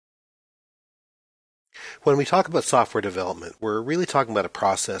When we talk about software development, we're really talking about a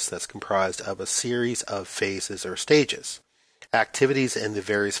process that's comprised of a series of phases or stages. Activities in the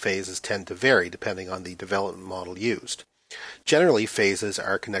various phases tend to vary depending on the development model used. Generally, phases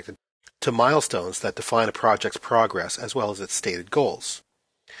are connected to milestones that define a project's progress as well as its stated goals.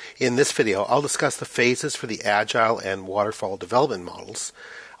 In this video, I'll discuss the phases for the Agile and Waterfall development models.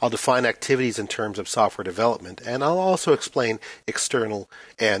 I'll define activities in terms of software development, and I'll also explain external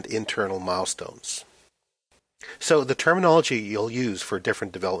and internal milestones. So the terminology you'll use for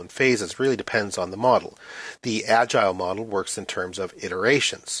different development phases really depends on the model. The Agile model works in terms of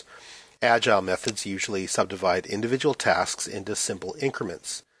iterations. Agile methods usually subdivide individual tasks into simple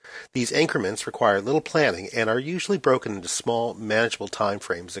increments. These increments require little planning and are usually broken into small, manageable time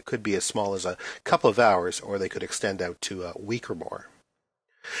frames that could be as small as a couple of hours, or they could extend out to a week or more.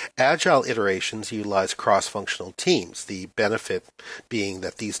 Agile iterations utilize cross-functional teams, the benefit being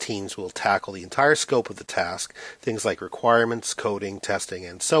that these teams will tackle the entire scope of the task, things like requirements, coding, testing,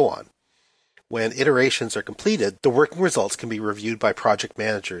 and so on. When iterations are completed, the working results can be reviewed by project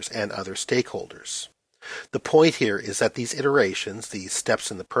managers and other stakeholders. The point here is that these iterations, these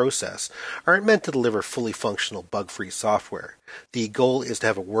steps in the process, aren't meant to deliver fully functional bug-free software. The goal is to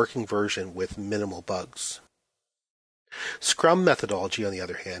have a working version with minimal bugs. Scrum methodology, on the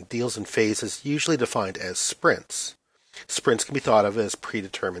other hand, deals in phases usually defined as sprints. Sprints can be thought of as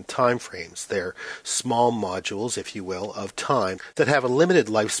predetermined time frames. They're small modules, if you will, of time that have a limited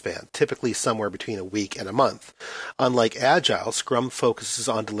lifespan, typically somewhere between a week and a month. Unlike Agile, Scrum focuses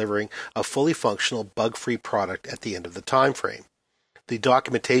on delivering a fully functional, bug-free product at the end of the time frame. The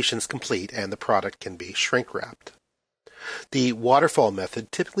documentation is complete and the product can be shrink-wrapped. The Waterfall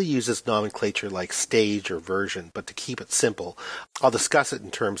method typically uses nomenclature like stage or version, but to keep it simple, I'll discuss it in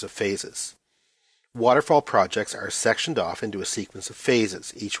terms of phases. Waterfall projects are sectioned off into a sequence of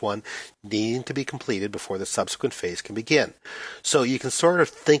phases, each one needing to be completed before the subsequent phase can begin. So you can sort of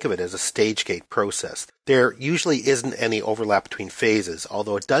think of it as a stage gate process. There usually isn't any overlap between phases,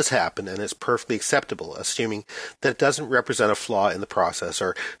 although it does happen and is perfectly acceptable, assuming that it doesn't represent a flaw in the process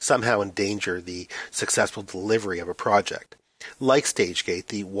or somehow endanger the successful delivery of a project. Like StageGate,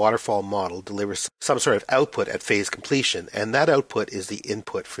 the Waterfall Model delivers some sort of output at phase completion, and that output is the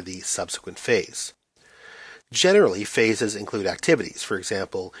input for the subsequent phase. Generally, phases include activities, for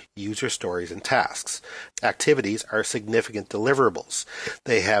example, user stories and tasks. Activities are significant deliverables.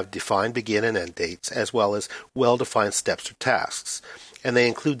 They have defined begin and end dates, as well as well-defined steps or tasks, and they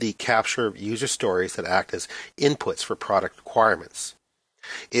include the capture of user stories that act as inputs for product requirements.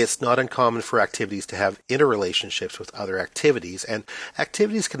 It's not uncommon for activities to have interrelationships with other activities, and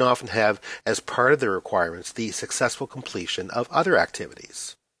activities can often have as part of their requirements the successful completion of other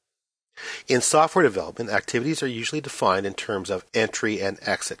activities. In software development, activities are usually defined in terms of entry and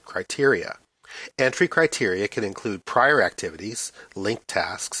exit criteria. Entry criteria can include prior activities, linked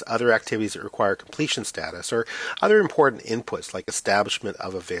tasks, other activities that require completion status, or other important inputs like establishment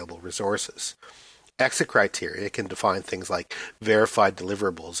of available resources. Exit criteria can define things like verified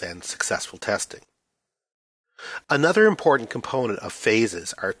deliverables and successful testing. Another important component of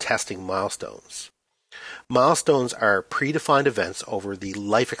phases are testing milestones. Milestones are predefined events over the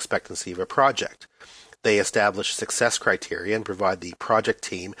life expectancy of a project. They establish success criteria and provide the project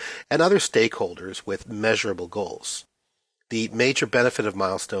team and other stakeholders with measurable goals. The major benefit of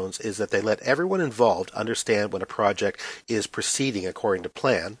milestones is that they let everyone involved understand when a project is proceeding according to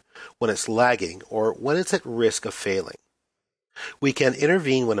plan, when it's lagging, or when it's at risk of failing. We can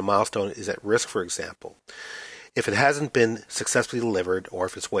intervene when a milestone is at risk, for example, if it hasn't been successfully delivered or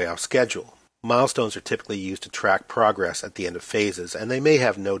if it's way off schedule. Milestones are typically used to track progress at the end of phases, and they may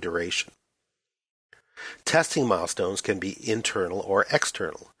have no duration. Testing milestones can be internal or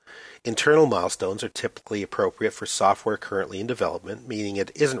external. Internal milestones are typically appropriate for software currently in development, meaning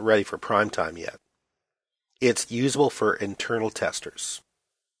it isn't ready for prime time yet. It's usable for internal testers.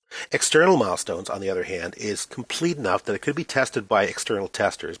 External milestones, on the other hand, is complete enough that it could be tested by external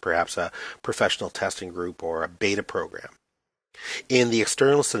testers, perhaps a professional testing group or a beta program. In the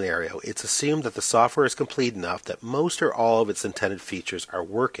external scenario, it's assumed that the software is complete enough that most or all of its intended features are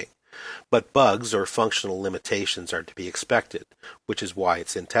working, but bugs or functional limitations are to be expected, which is why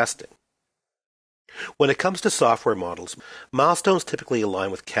it's in testing. When it comes to software models, milestones typically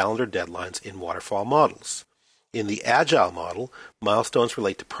align with calendar deadlines in waterfall models. In the Agile model, milestones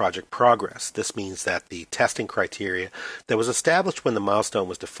relate to project progress. This means that the testing criteria that was established when the milestone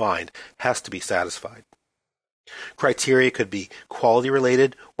was defined has to be satisfied. Criteria could be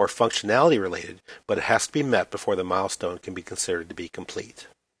quality-related or functionality-related, but it has to be met before the milestone can be considered to be complete.